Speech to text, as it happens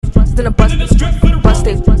then a bust. Bust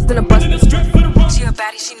it, then a bust. She a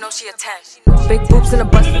baddie, she know she a 10. Big boobs in a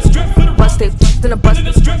bust. Bust it, then a bust.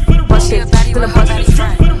 Bust it, then a bust.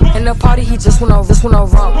 In the party, he just wanna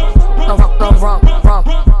rum. No rum, no rum, rum.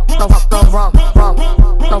 No rum, no rum, rum.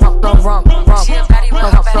 No rum, no rum, rum. No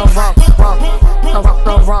rum, no rum, rum. No rum,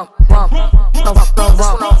 no rum, rum. No rum, no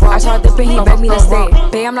rum. I tried dipping, he begged me to stay.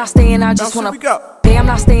 Babe, I'm not staying, I just wanna. Babe, I'm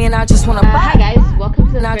not staying, I just wanna. Hi guys, welcome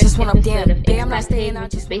to the I first just wanna episode damn. of Babe, I'm not staying, I Unpacking,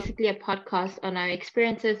 which is just wanna. basically a podcast on our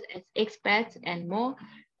experiences as expats and more.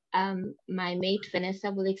 My mate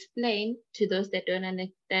Vanessa will explain to those that don't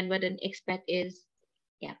understand what an expat is,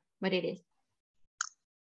 what it is.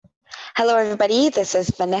 Hello, everybody. This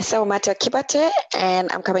is Vanessa Omata Kibate,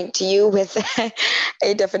 and I'm coming to you with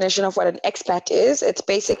a definition of what an expat is. It's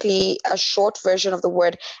basically a short version of the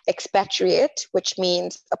word expatriate, which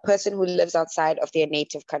means a person who lives outside of their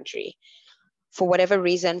native country for whatever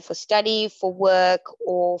reason, for study, for work,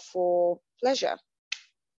 or for pleasure.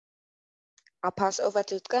 I'll pass over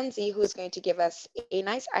to Kanzi, who's going to give us a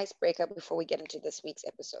nice icebreaker before we get into this week's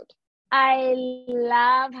episode. I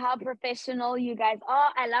love how professional you guys are.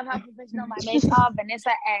 I love how professional my mates are,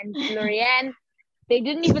 Vanessa and Lorianne. They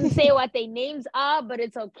didn't even say what their names are, but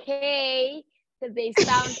it's okay because they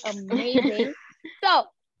sound amazing. So,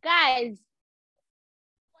 guys,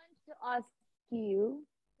 I want to ask you,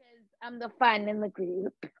 because I'm the fun in the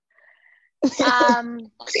group.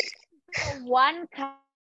 One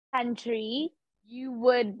country you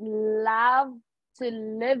would love to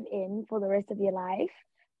live in for the rest of your life,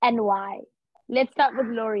 and why? Let's start with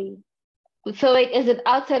Lori. So wait, is it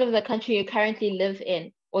outside of the country you currently live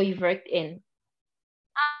in or you've worked in?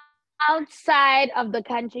 Outside of the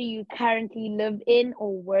country you currently live in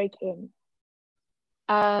or work in.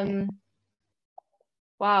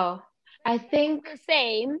 Wow. I think the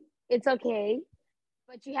same. It's okay,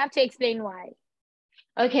 but you have to explain why.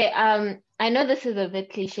 Okay, I know this is a bit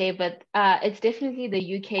cliche, but it's definitely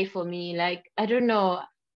the UK for me. Like, I don't know,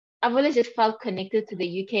 I've always just felt connected to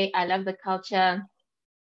the UK. I love the culture,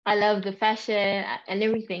 I love the fashion and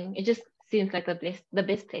everything. It just seems like the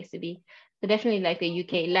best place to be. So definitely like the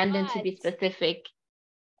UK, London to be specific.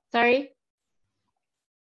 Sorry?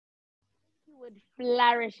 You would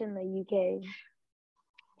flourish in the UK.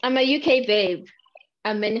 I'm a UK babe.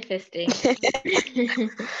 I'm manifesting.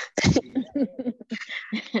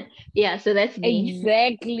 Yeah, so that's me.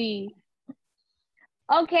 Exactly.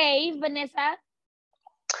 Okay, Vanessa.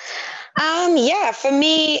 Yeah, for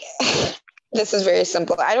me, this is very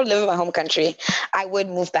simple. I don't live in my home country. I would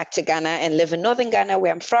move back to Ghana and live in northern Ghana,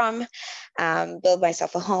 where I'm from, build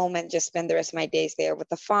myself a home and just spend the rest of my days there with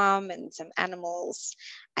the farm and some animals.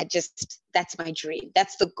 That's my dream.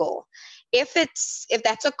 That's the goal. If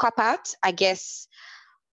that's a cop out, I guess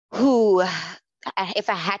if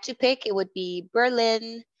I had to pick, it would be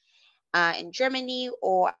Berlin in Germany,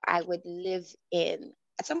 or I would live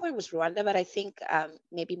at some point it was Rwanda, but I think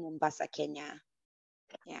maybe Mombasa, Kenya.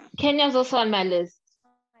 Yeah. Kenya's also on my list. Oh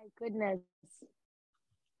my goodness.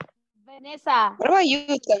 Vanessa. What about you,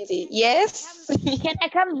 Tanzi? Yes? Can I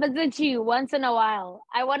come visit you once in a while?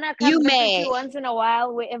 I want to come visit you once in a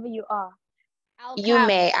while wherever you are.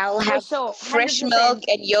 I'll have fresh 100%. milk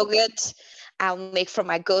and yogurt. I'll make from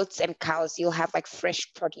my goats and cows. You'll have like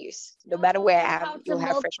fresh produce. No matter where I am, you'll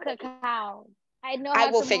have fresh cacao. I know I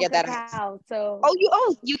how will to figure milk that out. cacao, so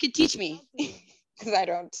You can teach me. Because I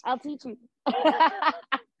don't. I'll teach you.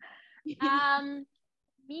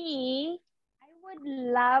 Me, I would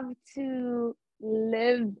love to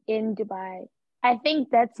live in Dubai. I think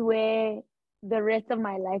that's where the rest of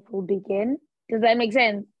my life will begin. Does that make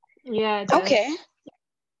sense? Yeah, it does. Okay.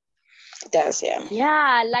 It does, yeah.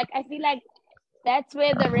 Yeah, like I feel like that's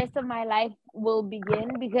where the rest of my life will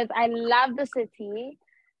begin because I love the city.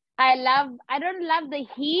 I don't love the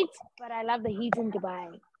heat, but I love the heat in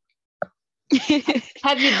Dubai.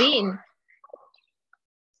 Have you been?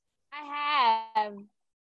 I have.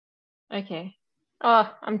 Okay.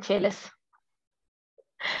 Oh, I'm jealous.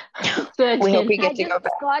 We hope we get to go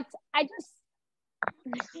back.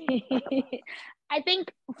 I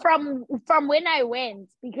think from when I went,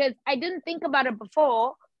 because I didn't think about it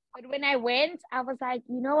before, but when I went, I was like,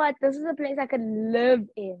 you know what? This is a place I could live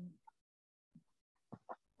in.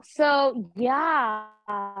 So yeah.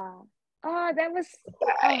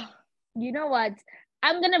 You know what?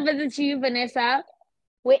 I'm gonna visit you, Vanessa,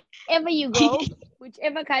 wherever you go,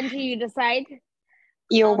 whichever country you decide.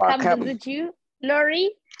 You're welcome. Come visit you,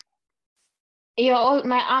 Lori.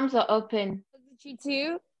 My arms are open. Visit you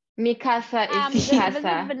too. Mikasa is I'm gonna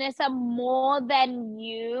visit Vanessa more than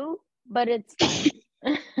you, but it's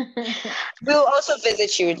fine. We'll also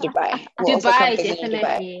visit you in Dubai. Dubai,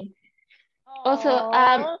 definitely. Also,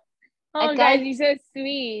 Oh, guys, you're so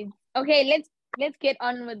sweet. Okay, let's get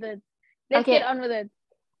on with it. Let's get Okay. on with it.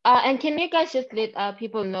 And can you guys just let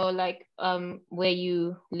people know like where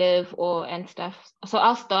you live or and stuff? So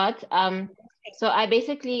I'll start. So I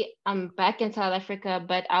basically I'm back in South Africa,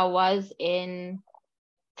 but I was in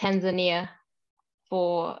Tanzania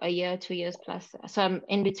for a year, 2 years plus. So I'm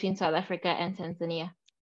in between South Africa and Tanzania.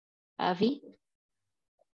 V?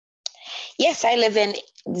 Yes, I live in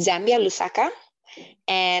Zambia, Lusaka,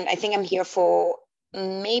 and I think I'm here for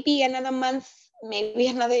maybe another month, maybe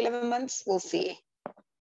another 11 months. We'll see.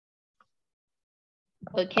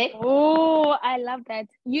 Okay. Oh, I love that.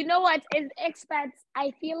 You know what? As expats,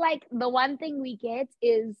 I feel like the one thing we get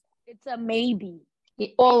is it's a maybe.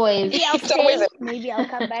 Always. Maybe I'll It's always stay, a maybe I'll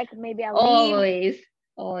come back, maybe I'll leave.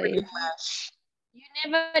 Always. You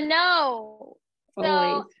never know. So,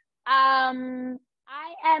 Always. I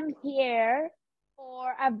am here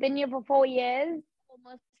I've been here for 4 years,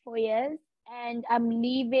 almost 4 years, and I'm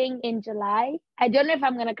leaving in July. I don't know if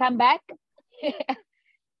I'm gonna come back. But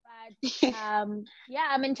yeah,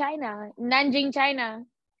 I'm in China, Nanjing, China.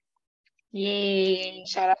 Yay.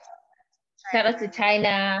 Shout out. Shout out to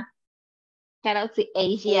China. Shout out to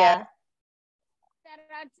Asia. Yeah. Shout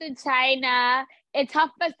out to China. It's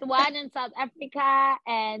 1:30 in South Africa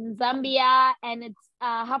and Zambia, and it's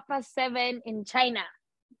 7:30 in China.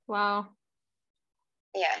 Wow.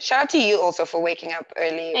 Yeah. Shout out to you also for waking up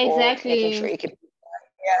early Exactly. or making sure you can.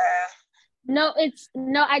 Yeah.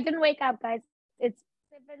 No, I didn't wake up, guys. It's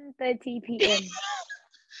 7:30 p.m.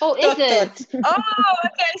 Oh, is it? Oh,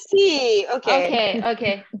 okay, I see. Okay.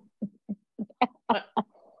 Okay.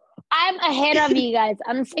 I'm ahead of you guys.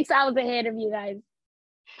 I'm 6 hours ahead of you guys.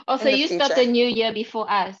 Oh, so you start the new year before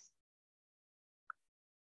us?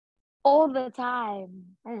 All the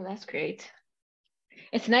time. Oh, that's great.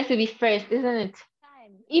 It's nice to be first, isn't it?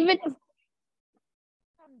 Even if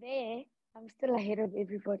I'm there, I'm still ahead of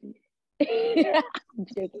everybody. I'm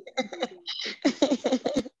joking.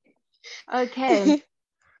 Okay.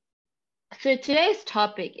 So today's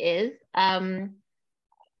topic is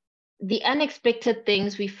the unexpected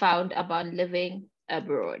things we found about living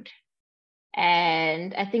abroad.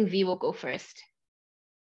 And I think V will go first.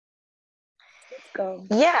 Let's go.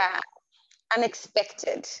 Yeah,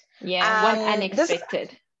 unexpected. Yeah, one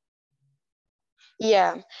unexpected.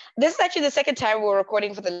 Yeah, this is actually the second time we're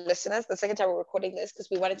recording for the listeners. The second time we're recording this because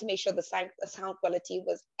we wanted to make sure the sound quality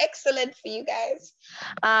was excellent for you guys.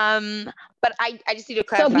 But I just need to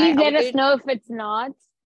clarify. So please let us know if it's not.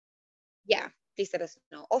 Yeah, please let us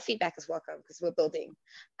know. All feedback is welcome because we're building.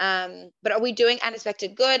 But are we doing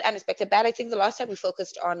unexpected good, unexpected bad? I think the last time we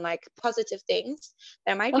focused on like positive things.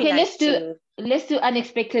 That might be nice. Let's do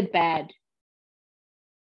unexpected bad.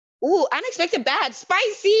 Ooh, unexpected bad,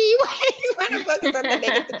 spicy. Why do you want to focus on the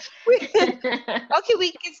negative? Okay,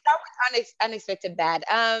 we can start with unexpected bad.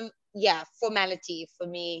 Yeah, formality for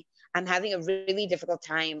me. I'm having a really difficult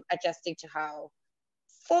time adjusting to how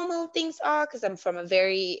formal things are because I'm from a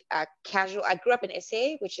very casual. I grew up in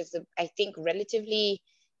SA, which is I think relatively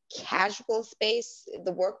casual space.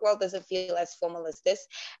 The work world doesn't feel as formal as this,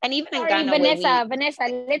 and even in Ghana, Vanessa,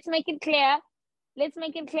 let's make it clear. Let's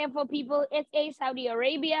make it clear for people, SA Saudi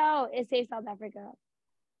Arabia or SA South Africa?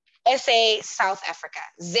 SA South Africa.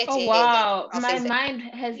 Oh, wow. My mind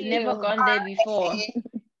has never gone there before.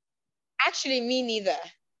 Actually, me neither.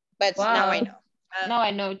 But now I know. Now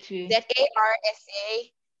I know too.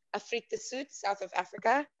 ZARSA, Afrique du Sud, South of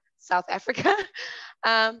Africa. South Africa.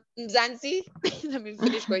 Mzansi. Let me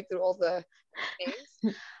finish going through all the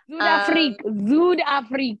names.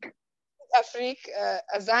 Zuid-Afrique.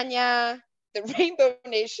 Azania, the Rainbow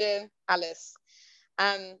Nation, Alice.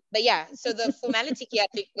 But yeah, so the formality here, I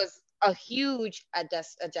think, was a huge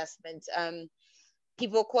adjustment.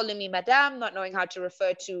 People calling me madame, not knowing how to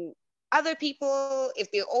refer to other people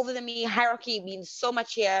if they're older than me. Hierarchy means so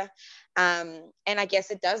much here, and I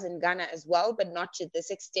guess it does in Ghana as well, but not to this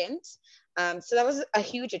extent. So that was a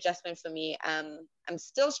huge adjustment for me. I'm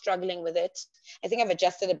still struggling with it. I think I've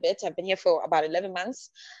adjusted a bit. I've been here for about 11 months.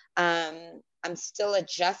 I'm still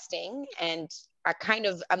adjusting, and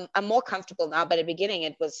I'm more comfortable now, but at the beginning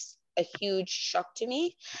it was a huge shock to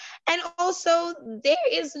me. And also there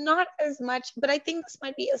is not as much, but I think this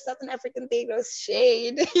might be a Southern African thing, no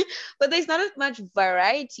shade, but there's not as much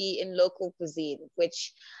variety in local cuisine,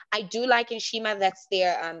 which I do like in Shima. That's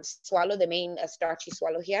their swallow, the main starchy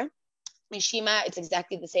swallow here. In Shima, it's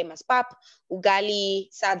exactly the same as pap, ugali,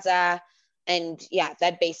 sadza, and yeah,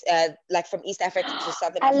 that base, like from East Africa to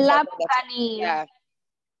Southern Africa. I love ugali. Yeah.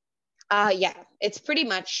 Yeah, it's pretty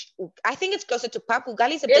much, I think it's closer to pap.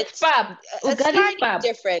 Ugali is it's pap. It's slightly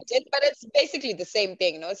different, but it's basically the same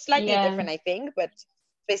thing. It's slightly different, I think, but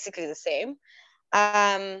basically the same.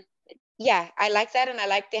 Um, yeah, I like that, and I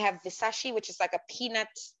like they have visashi, which is like a peanut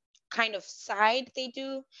kind of side they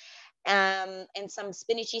do, and some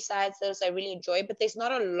spinachy sides. Those I really enjoy, but there's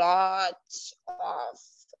not a lot of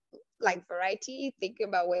like variety. Thinking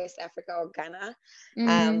about West Africa or Ghana,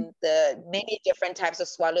 the many different types of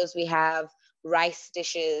swallows we have, rice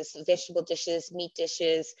dishes, vegetable dishes, meat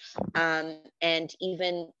dishes, and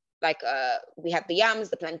even like we have the yams,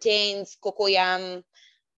 the plantains, cocoa yam,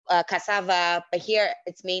 cassava, but here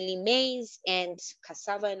it's mainly maize and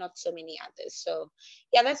cassava and not so many others. So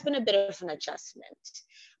yeah, that's been a bit of an adjustment.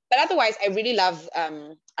 But otherwise, I really love,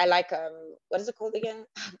 I like, what is it called again?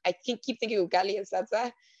 I keep thinking ugali and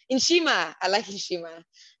salsa. Inshima, I like Inshima.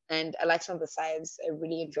 And I like some of the sides. I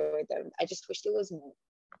really enjoy them. I just wish there was more.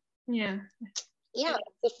 Yeah. Yeah,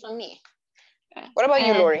 that's it from me. What about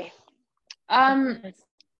you, Lori?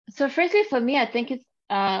 So firstly, for me, I think it's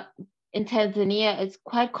in Tanzania, it's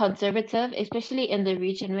quite conservative, especially in the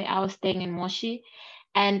region where I was staying in Moshi.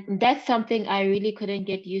 And that's something I really couldn't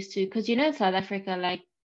get used to because in South Africa, like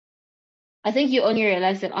I think you only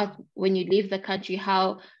realize that when you leave the country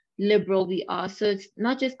how liberal we are. So it's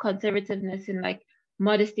not just conservativeness and like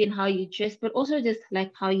modesty in how you dress, but also just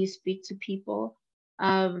like how you speak to people.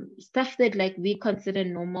 Stuff that like we consider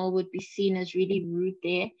normal would be seen as really rude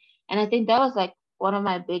there. And I think that was like one of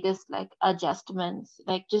my biggest like adjustments.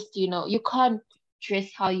 Like just, you can't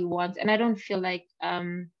dress how you want. And I don't feel like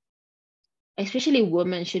especially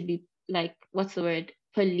women should be like, what's the word,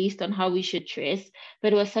 policed on how we should dress.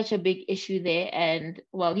 But it was such a big issue there, and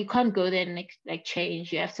well, you can't go there and like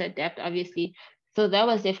change. You have to adapt, obviously. So that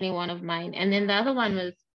was definitely one of mine. And then the other one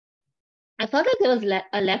was I felt like there was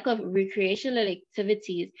a lack of recreational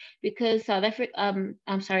activities because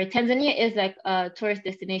Tanzania is like a tourist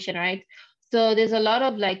destination, right? So there's a lot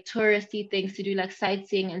of like touristy things to do, like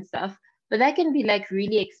sightseeing and stuff. But that can be like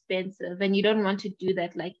really expensive, and you don't want to do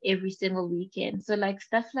that like every single weekend. So like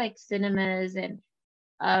stuff like cinemas and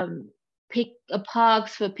pick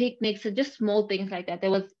parks for picnics and just small things like that.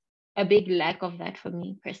 There was a big lack of that for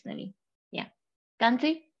me personally. Yeah.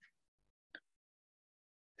 Kanti?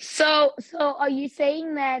 So are you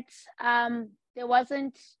saying that there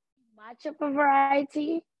wasn't much of a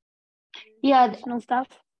variety? Yeah, Additional stuff?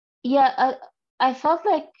 yeah. I felt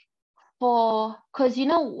like because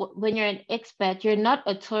when you're an expat, you're not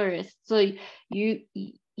a tourist. So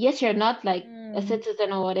yes, you're not like a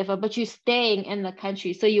citizen or whatever, but you're staying in the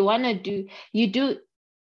country. So you want to do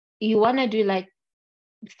like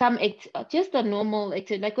just a normal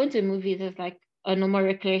activity, like going to movies is like a normal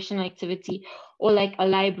recreational activity, or like a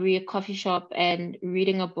library, a coffee shop, and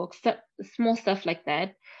reading a book, small stuff like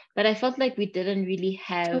that. But I felt like we didn't really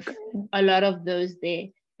have a lot of those there.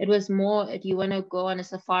 It was more, do you want to go on a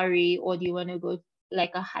safari or do you want to go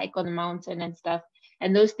like a hike on the mountain and stuff?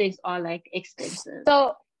 And those things are like expensive.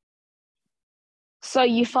 So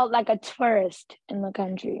you felt like a tourist in the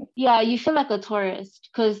country? Yeah, you feel like a tourist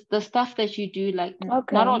because the stuff that you do, like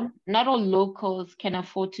not all locals can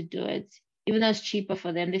afford to do it. Even though it's cheaper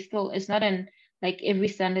for them, it's not in like every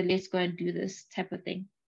Sunday let's go and do this type of thing.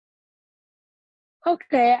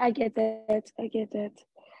 Okay, I get that.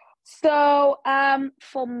 So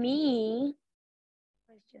for me,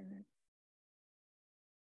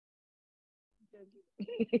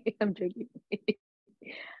 I'm joking.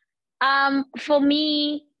 For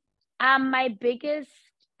me, my biggest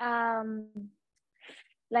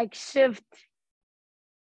like shift,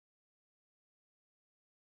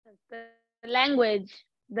 the language.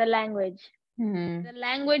 The language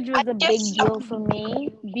was a big deal for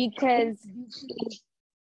me because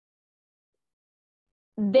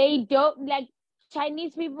they don't, like,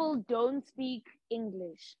 Chinese people don't speak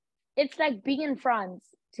English. It's like being in France,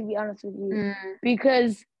 to be honest with you,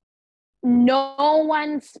 because no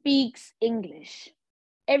one speaks English.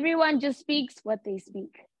 Everyone just speaks what they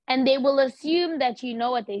speak. And they will assume that you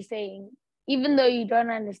know what they're saying, even though you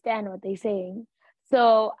don't understand what they're saying.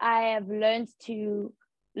 So I have learned to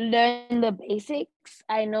learn the basics.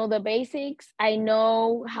 I know the basics. I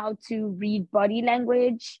know how to read body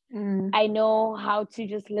language. I know how to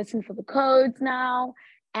just listen for the codes now.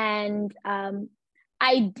 And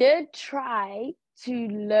I did try to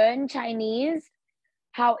learn Chinese.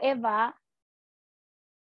 However,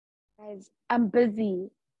 guys, I'm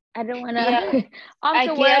busy. I don't want to. Yeah.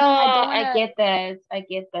 After work, I don't want to. I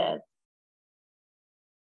get that.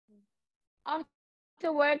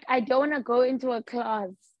 After work, I don't want to go into a class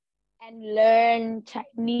and learn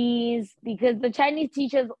Chinese because the Chinese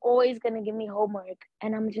teacher is always going to give me homework.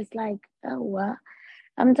 And I'm just like, oh,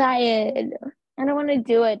 I'm tired. I don't want to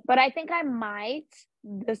do it. But I think I might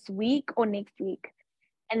this week or next week.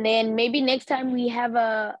 And then maybe next time we have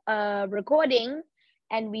a recording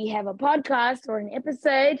and we have a podcast or an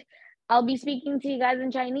episode, I'll be speaking to you guys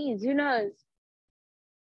in Chinese. Who knows?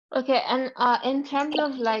 Okay, and in terms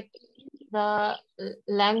of like the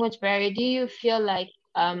language barrier, do you feel like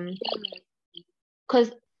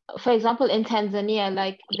because for example in Tanzania,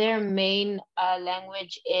 like their main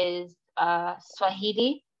language is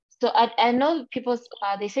Swahili. So I know people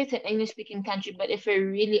they say it's an English speaking country, but if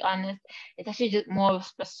we're really honest, it's actually just more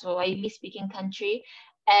of a Swahili speaking country.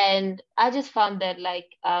 And I just found that like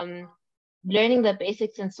learning the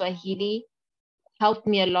basics in Swahili helped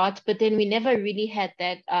me a lot. But then we never really had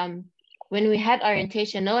that when we had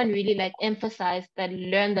orientation, no one really like emphasized that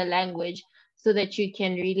learn the language so that you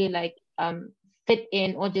can really like fit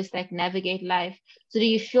in or just like navigate life. So do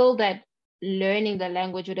you feel that learning the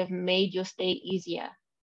language would have made your stay easier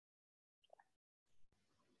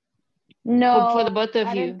for the No, both of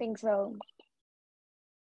I don't you? think so.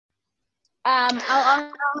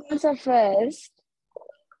 I'll answer first.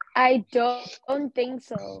 I don't think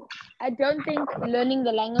so. I don't think learning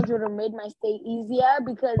the language would have made my stay easier,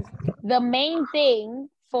 because the main thing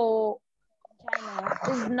for China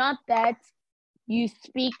is not that you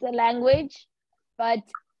speak the language, but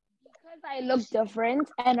because I look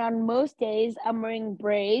different and on most days I'm wearing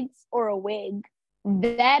braids or a wig,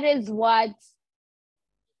 that is what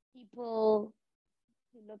people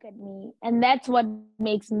look at me, and that's what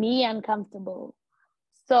makes me uncomfortable.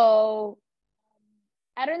 So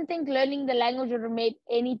I don't think learning the language would have made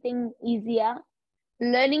anything easier.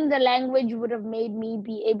 Learning the language would have made me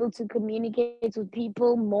be able to communicate with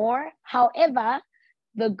people more. However,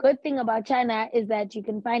 the good thing about China is that you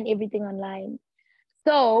can find everything online.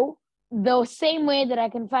 So, the same way that I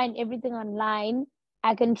can find everything online,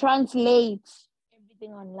 I can translate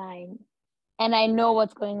everything online and I know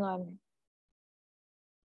what's going on.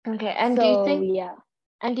 Okay, and do you So, think yeah.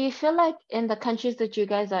 and do you feel like in the countries that you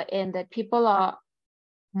guys are in that people are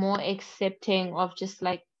more accepting of just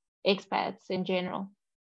like expats in general?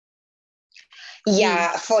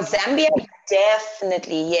 Yeah, for Zambia,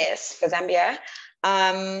 definitely yes. For Zambia,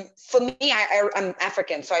 for me, I'm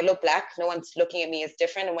African, so I look black. No one's looking at me as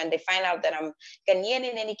different. And when they find out that I'm Ghanaian,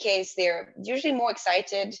 in any case, they're usually more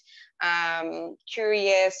excited,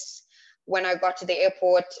 curious. When I got to the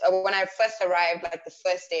airport, when I first arrived, like the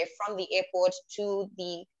first day from the airport to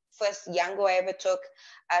the first Yango I ever took,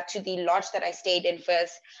 to the lodge that I stayed in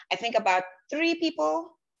first, I think about three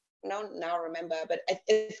people, no, now remember, but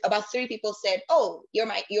if about three people said, "Oh, you're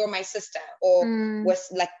my sister," or was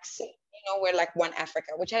like, we're like one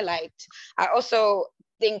Africa, which I liked. I also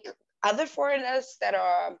think other foreigners that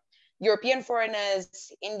are European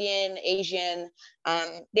foreigners, Indian, Asian,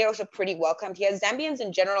 they're also pretty welcomed here. Zambians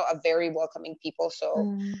in general are very welcoming people.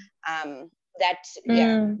 So that,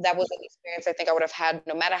 that was an experience I think I would have had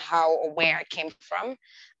no matter how or where I came from.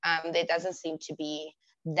 There doesn't seem to be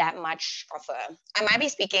that much of a, I might be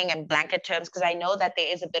speaking in blanket terms because I know that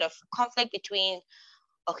there is a bit of conflict between,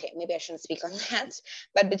 okay, maybe I shouldn't speak on that,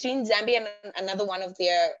 but between Zambia and another one of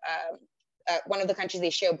their, one of the countries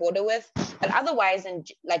they share a border with, but otherwise, and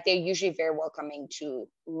like they're usually very welcoming to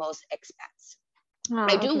most expats.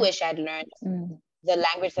 I do wish I'd learned the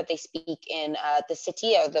language that they speak in the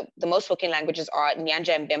city, or the most spoken languages are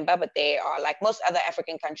Nyanja and Bemba, but they are like most other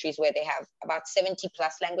African countries where they have about 70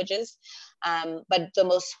 plus languages. But the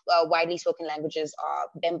most widely spoken languages are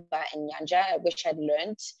Bemba and Nyanja. I wish I'd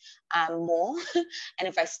learned more. And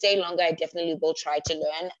if I stay longer, I definitely will try to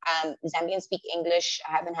learn. Zambians speak English.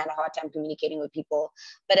 I haven't had a hard time communicating with people,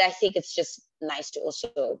 but I think it's just nice to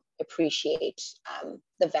also appreciate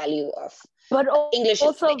the value of but English is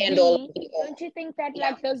also, the end all. don't you think that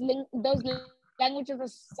like those languages are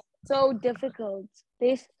so difficult?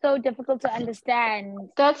 They're so difficult to understand.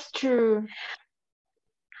 That's true.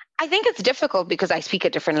 I think it's difficult because I speak a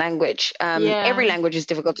different language. Yeah. Every language is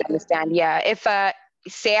difficult to understand. Yeah. If,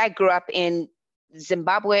 say, I grew up in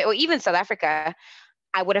Zimbabwe or even South Africa,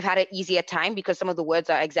 I would have had an easier time because some of the words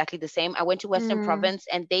are exactly the same. I went to Western Province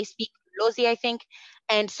and they speak Lozi, I think,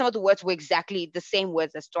 and some of the words were exactly the same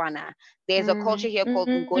words as Tswana. There's a culture here called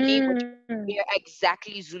Ngoni, which they're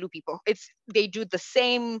exactly Zulu people. They do the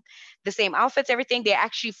same outfits, everything. They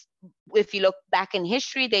actually, if you look back in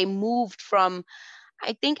history, they moved from,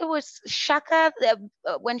 I think it was Shaka,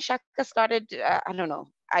 when Shaka started. I don't know.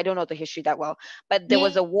 I don't know the history that well, but there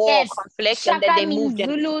was a war conflict, Shaka and then they means moved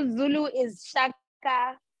in. Zulu is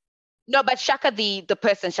Shaka. No, but Shaka, the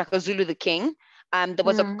person, Shaka Zulu, the king, there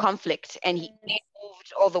was a conflict, and they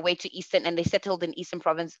moved all the way to Eastern, and they settled in Eastern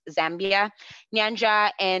Province, Zambia.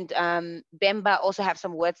 Nyanja and Bemba also have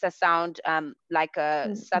some words that sound like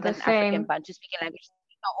a Southern African Bantu speaking language.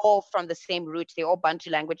 are all from the same root. They're all Bantu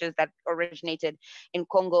languages that originated in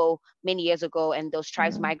Congo many years ago, and those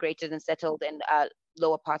tribes migrated and settled in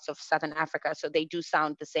lower parts of Southern Africa. So they do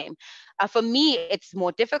sound the same. For me, it's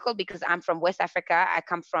more difficult because I'm from West Africa. I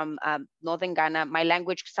come from Northern Ghana. My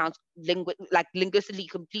language sounds linguistically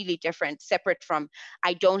completely different, separate from,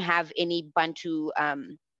 I don't have any Bantu,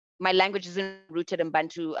 my language isn't rooted in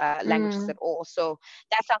Bantu languages at all. So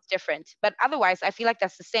that sounds different. But otherwise, I feel like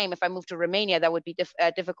that's the same. If I move to Romania, that would be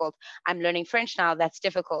difficult. I'm learning French now. That's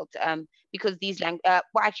difficult because these well,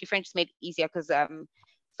 actually, French is made easier because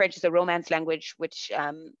French is a Romance language, which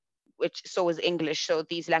so is English. So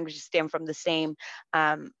these languages stem from the same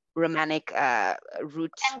Romanic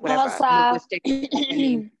root, whatever,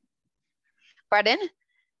 linguistic. Pardon?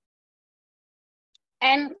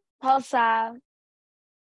 And Xhosa.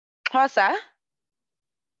 Xhosa?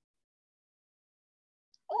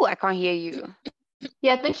 Oh, I can't hear you.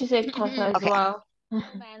 Yeah, I think she said Xhosa as well.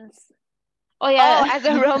 Romance. Oh yeah. Oh, as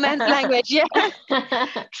a Romance language, yeah.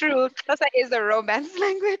 True. Xhosa is a Romance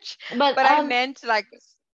language. But I meant like,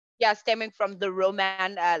 yeah, stemming from the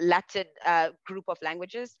Roman Latin group of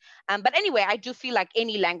languages. But anyway, I do feel like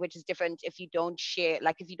any language is different if you don't share,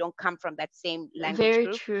 like if you don't come from that same language very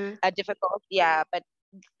group. true. Difficult, yeah, but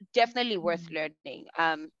definitely worth learning.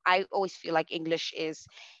 I always feel like English is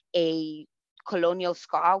a colonial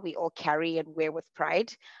scar we all carry and wear with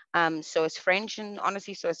pride. So is French, and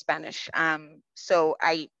honestly, so is Spanish. So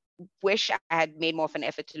I wish I had made more of an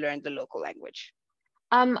effort to learn the local language.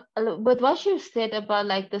 With what you said about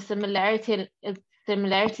like the similarities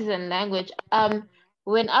in language,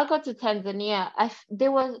 when I got to Tanzania,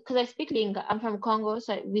 there was, because I speak Lingala, I'm from Congo,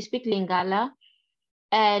 so we speak Lingala,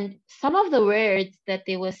 and some of the words that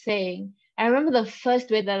they were saying, I remember the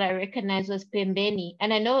first word that I recognized was pembeni,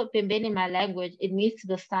 and I know pembeni in my language, it means to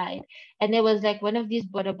the side, and there was like one of these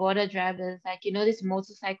border drivers, like these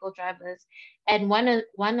motorcycle drivers, and one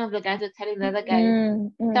of the guys was telling the other guy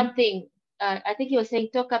something. I think he was saying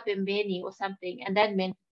toka pembeni or something, and that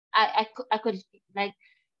meant I could like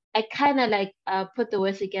I kind of like put the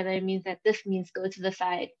words together. It means that this means go to the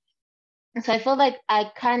side. So I feel like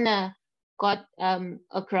I kind of got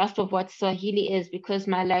a grasp of what Swahili is because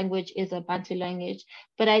my language is a Bantu language.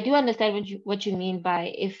 But I do understand what you mean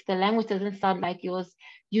by if the language doesn't sound like yours,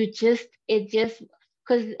 it just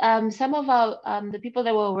because some of our the people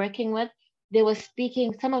that we're working with, they were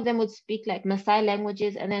speaking, some of them would speak like Maasai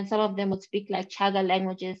languages, and then some of them would speak like Chaga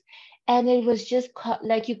languages, and it was just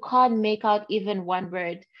like you can't make out even one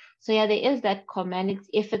word. So yeah, there is that common.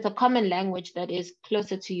 If it's a common language that is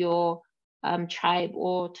closer to your tribe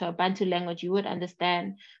or to a Bantu language, you would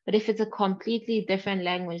understand. But if it's a completely different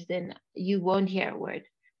language, then you won't hear a word.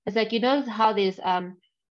 It's like how there's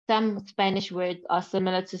some Spanish words are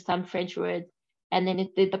similar to some French words, and then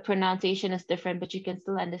the pronunciation is different, but you can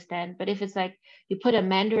still understand. But if it's like you put a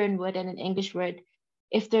Mandarin word and an English word,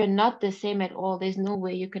 if they're not the same at all, there's no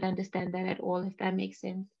way you could understand that at all, if that makes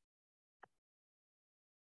sense.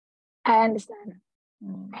 I understand.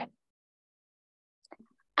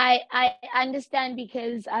 I understand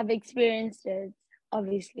because I've experienced it,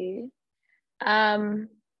 obviously.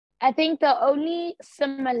 I think the only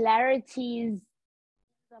similarities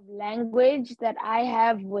of language that I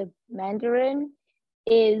have with Mandarin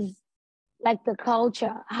is like the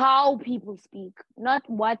culture, how people speak, not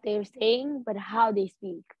what they're saying, but how they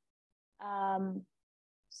speak.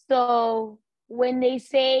 So when they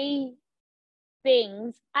say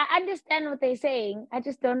things, I understand what they're saying. I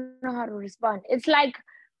just don't know how to respond. It's like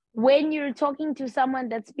when you're talking to someone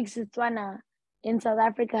that speaks Setswana in South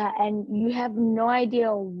Africa and you have no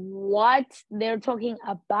idea what they're talking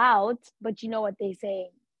about, but you know what they're saying.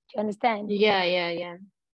 Do you understand? Yeah.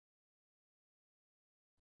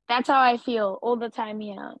 That's how I feel all the time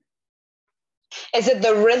here. Is it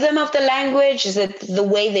the rhythm of the language? Is it the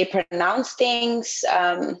way they pronounce things?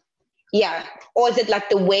 Yeah. Or is it like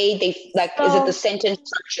the way is it the sentence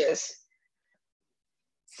structures?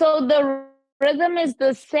 So the rhythm is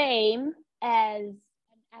the same as an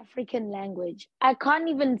African language. I can't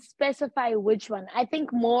even specify which one. I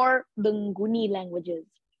think more the Nguni languages.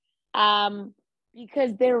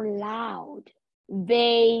 Because they're loud.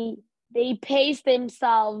 They pace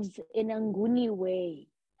themselves in a Nguni way.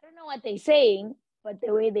 I don't know what they're saying, but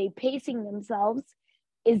the way they're pacing themselves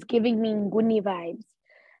is giving me Nguni vibes.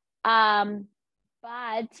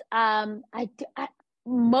 But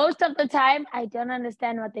most of the time I don't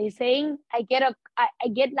understand what they're saying. I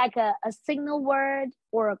get like a signal word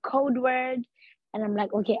or a code word, and I'm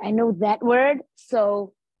like, okay, I know that word,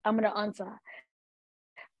 so I'm gonna answer.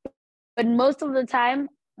 But most of the time,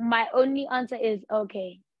 my only answer is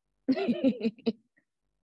okay.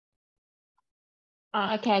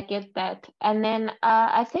 Okay, I get that. And then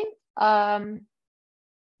I think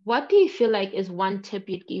what do you feel like is one tip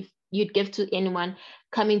you'd give to anyone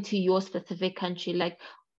coming to your specific country? Like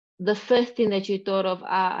the first thing that you thought of,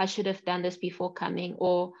 I should have done this before coming,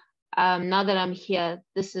 or now that I'm here,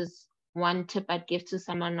 this is one tip I'd give to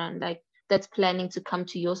someone on like that's planning to come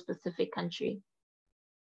to your specific country.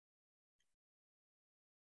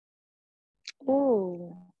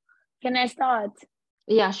 Ooh, can I start?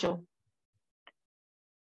 Yeah, sure.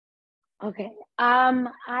 Okay.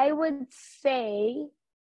 I would say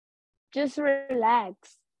just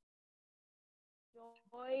relax,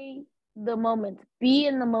 enjoy the moment, be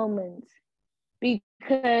in the moment,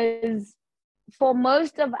 because for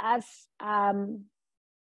most of us,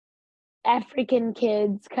 African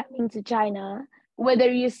kids coming to China,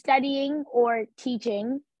 whether you're studying or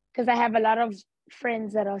teaching, because I have a lot of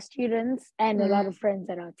friends that are students and a lot of friends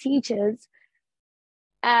that are teachers,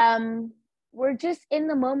 we're just in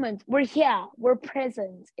the moment. We're here, we're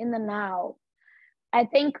present in the now. I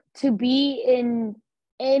think to be in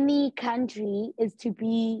any country is to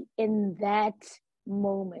be in that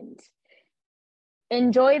moment.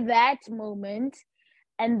 Enjoy that moment.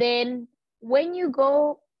 And then when you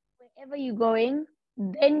go, wherever you're going,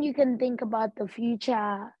 then you can think about the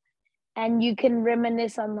future and you can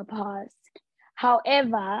reminisce on the past.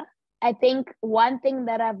 However, I think one thing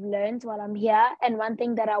that I've learned while I'm here and one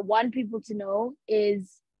thing that I want people to know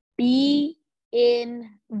is be in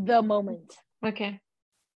the moment. Okay.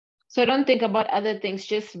 So don't think about other things,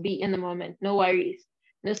 just be in the moment. No worries.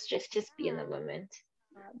 No stress, just be in the moment.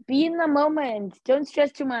 Be in the moment. Don't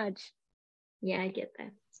stress too much. Yeah, I get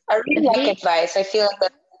that. I really It's like me. advice. I feel like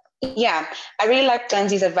that, yeah, I really like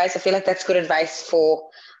Tanzi's advice. I feel like that's good advice for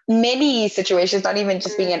many situations, not even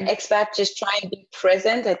just being an expat, just try and be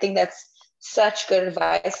present. I think that's such good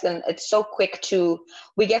advice. And it's so quick to,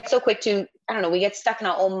 we get so quick to, I don't know, we get stuck in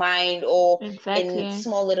our own mind or in Exactly.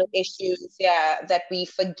 small little issues, yeah, that we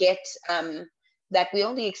forget that we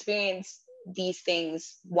only experience these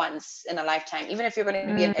things once in a lifetime. Even if you're going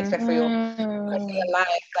to be an expat for your rest of your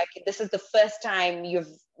life, like this is the first time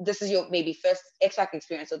this is your maybe first expat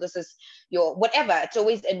experience, or this is your whatever. It's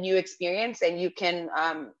always a new experience, and you can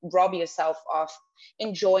rob yourself of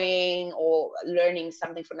enjoying or learning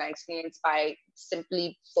something from that experience by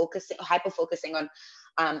simply hyper focusing on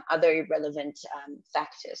other relevant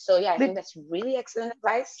factors. So yeah, I think that's really excellent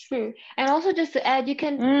advice. True. And also just to add, you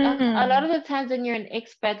can a lot of the times when you're an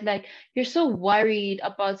expat, like you're so worried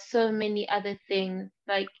about so many other things.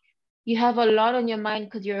 Like you have a lot on your mind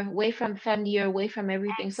because you're away from family, you're away from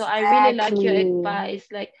everything. So I really like your Exactly. advice,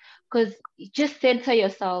 like because just center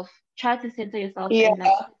yourself. Try to center yourself Yeah, and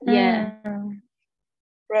like yeah.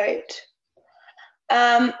 right.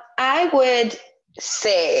 I would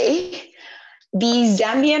say the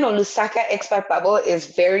Zambian or Lusaka expat bubble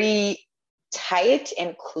is very tight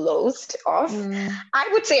and closed off. I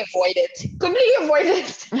would say avoid it. Completely avoid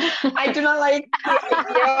it. I do not like the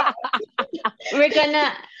idea. We're gonna I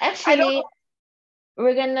don't. actually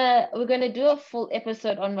we're gonna do a full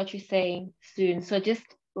episode on what you're saying soon. So just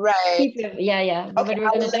Right. keep it. Yeah. But Okay. we're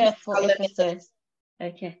gonna do a full I'll limit episode. this.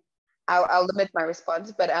 Okay. I'll limit my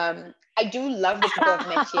response. But I do love the people I've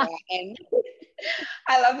met here, and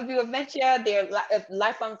I love the people I've met here. They're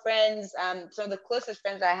lifelong friends. Some of the closest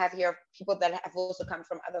friends I have here are people that have also come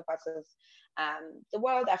from other parts of the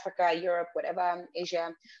world, Africa, Europe, whatever,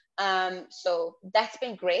 Asia. So that's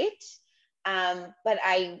been great. But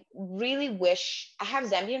I really wish I have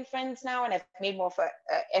Zambian friends now, and I've made more of an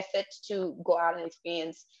effort to go out and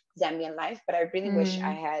experience Zambian life. But I really wish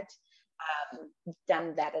I had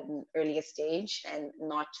done that at an earlier stage and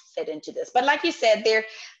not fit into this. But like you said, there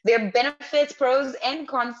are benefits, pros and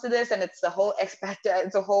cons to this, and it's a whole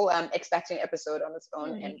expecting episode on its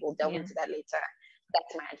own, and we'll delve into that later.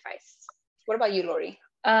 That's my advice. What about you, Lori?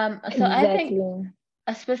 So I think Exactly.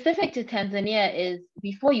 a specific to Tanzania is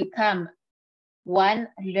before you come, one,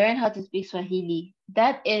 learn how to speak Swahili.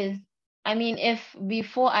 That is, I mean, if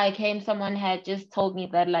before I came, someone had just told me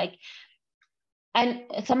that like and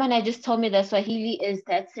someone had just told me that Swahili is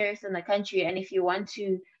that serious in the country, and if you want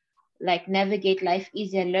to like navigate life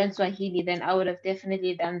easier, learn Swahili, then I would have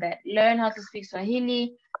definitely done that. Learn how to speak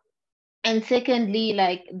Swahili. And secondly,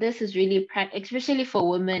 like this is really especially for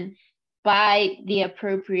women, buy the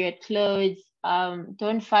appropriate clothes.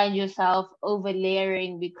 Don't find yourself over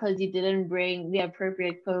layering because you didn't bring the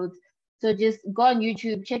appropriate clothes. So just go on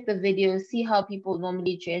YouTube, check the videos, see how people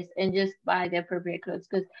normally dress, and just buy the appropriate clothes.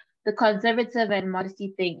 Because the conservative and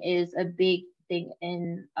modesty thing is a big thing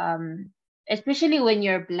in especially when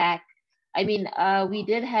you're black. I mean, we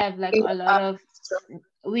did have like a lot of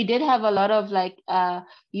we did have a lot of like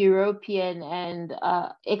European and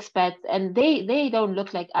expats, and they don't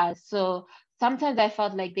look like us. So sometimes I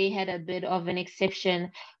felt like they had a bit of an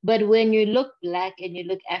exception. But when you look black and you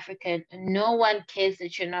look African, no one cares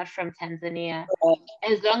that you're not from Tanzania.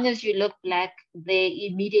 As long as you look black, they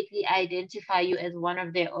immediately identify you as one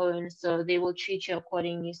of their own, so they will treat you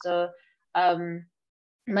accordingly. So um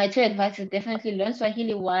my two advice is definitely learn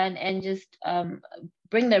Swahili one and just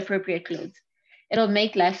bring the appropriate clothes. It'll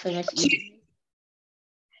make life so much easier.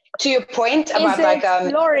 To your point Is about like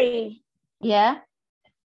it Lori? Yeah.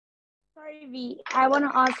 Sorry, V. I want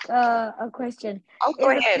to ask a question. oh, Is go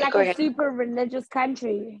it ahead, like go a ahead. super religious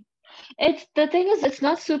country? It's the thing is it's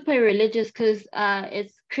not super religious because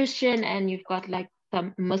it's Christian and you've got like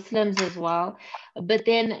some Muslims as well. But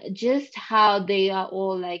then just how they are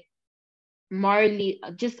all like morally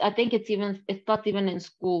just I think it's not even in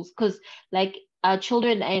schools because like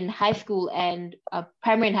children in high school and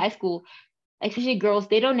primary and high school, especially girls,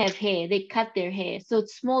 they don't have hair. They cut their hair. So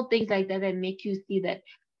it's small things like that that make you see that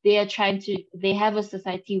they have a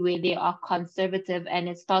society where they are conservative and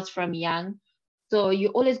it starts from young. So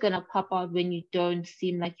you're always gonna pop out when you don't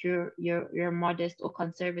seem like you're modest or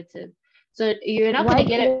conservative. So you're not gonna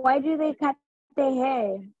get Why do they cut their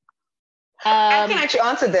hair? I can it. actually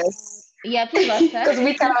answer this Yeah, please answer. because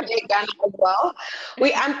we cut our hair in Ghana as well.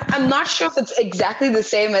 I'm not sure if it's exactly the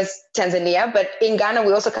same as Tanzania, but in Ghana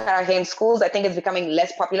we also cut our hair in schools. I think it's becoming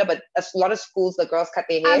less popular, but a lot of schools the girls cut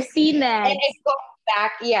their hair. I've seen that. And it goes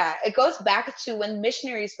back, yeah, it goes back to when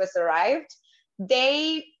missionaries first arrived.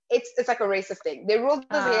 It's like a racist thing. They ruled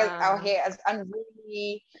our hair as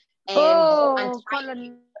unruly and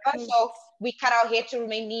untidy. So we cut our hair to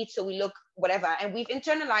remain neat, so we look whatever, and we've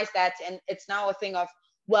internalized that, and it's now a thing of,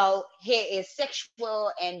 well, hair is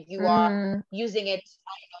sexual, and you are using it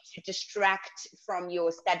to distract from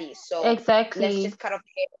your studies. So let's Exactly. just cut off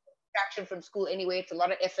the hair. Distraction from school anyway. It's a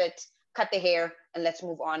lot of effort. Cut the hair and let's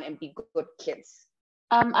move on and be good kids.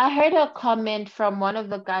 I heard a comment from one of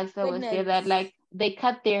the guys that was there that Goodness. like they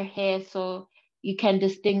cut their hair so you can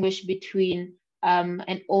distinguish between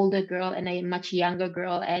an older girl and a much younger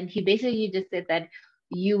girl, and he basically just said that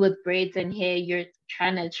you with braids and hair, you're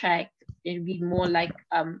trying to attract and be more like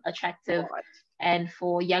attractive, God. and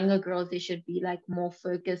for younger girls they should be like more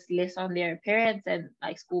focused, less on their appearance and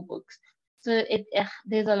like school books. So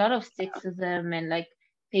there's a lot of sexism and like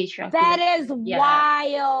patriarchy. That is Yeah.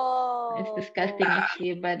 It's wild. disgusting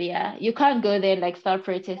actually, but yeah, you can't go there and like start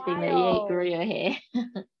protesting that yeah, you grow Wild. your hair.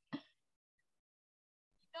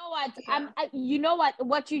 You know what? you know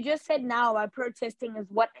what you just said now about protesting is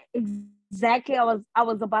what exactly I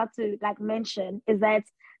was about to like mention, is that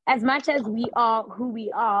as much as we are who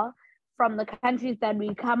we are from the countries that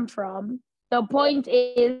we come from, the point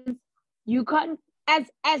is you can't, as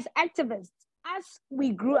activists, us, we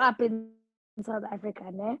grew up in South Africa,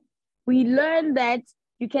 né? We learned that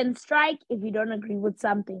you can strike if you don't agree with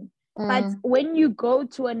something. But when you go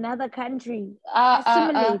to another country,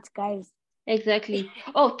 assimilate, guys. Exactly.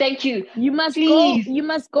 Oh, thank you. You must Please,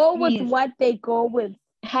 go with please. what they go with.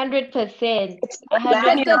 100%. It's Because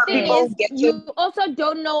learning the how thing people is, get you to. also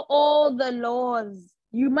don't know all the laws.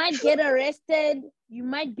 You might get arrested. You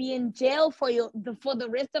might be in jail for the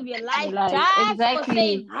rest of your life Like, just for saying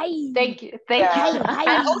exactly. hi. Thank you. Thank Yeah. you.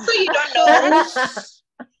 And also, you don't So know. that's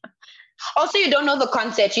Also, you don't know the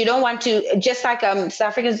concept. You don't want to, just like South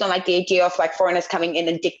Africans don't like the idea of like foreigners coming in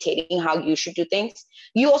and dictating how you should do things.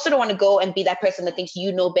 You also don't want to go and be that person that thinks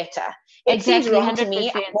you know better. It seems Exactly, wrong to me.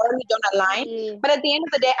 I 100%. morally don't align. But at the end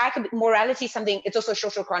of the day, morality is something. It's also a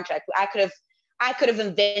social contract. I could have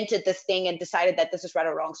invented this thing and decided that this is right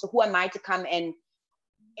or wrong. So who am I to come and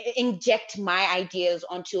inject my ideas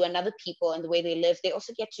onto another people and the way they live? They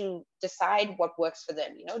also get to decide what works for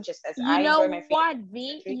them, just as I enjoy my freedom.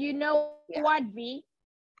 You know Yeah. what, V?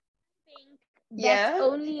 I think that's Yeah.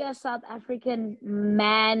 only a South African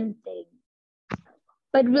man thing.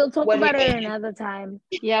 But we'll talk What do you about it mean? another time.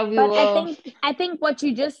 Yeah, we But will. I think what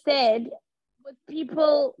you just said, with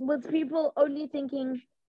people only thinking,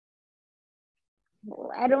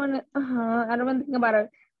 I don't want to think about it.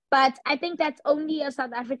 But I think that's only a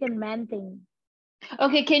South African man thing.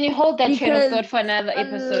 Okay, can you hold that train of Because thought for another a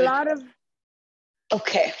episode? lot of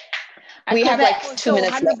Okay. We have like 2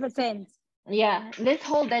 minutes left. 100%. Yeah, let's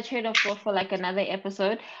hold that train of thought for like another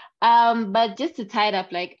episode. But just to tie it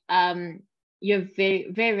up, like you're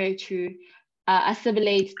very, very, very true.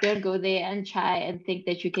 Assimilate, don't go there and try and think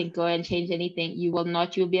that you can go and change anything. You will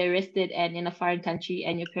not. You'll be arrested and in a foreign country,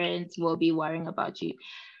 and your parents will be worrying about you.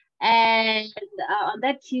 And on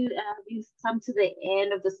that cue, we've come to the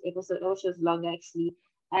end of this episode, which was long actually.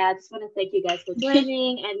 I just want to thank you guys for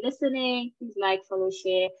joining and listening. Please like, follow,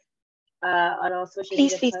 share on our social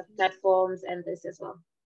media Please. platforms and this as well.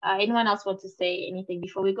 Anyone else want to say anything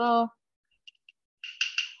before we go?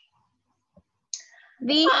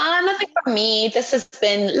 Nothing from me. This has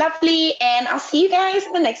been lovely, and I'll see you guys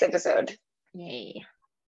in the next episode. Yay.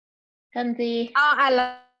 Kanzi. Oh,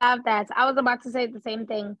 I love that. I was about to say the same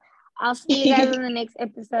thing. I'll see you guys in the next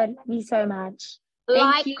episode. Love you so much.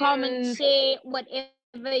 Thank you. Comment, share,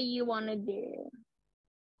 whatever you want to do.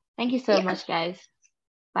 Thank you so much, guys.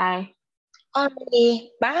 Bye. Alrighty.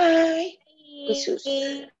 Bye.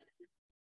 Bye.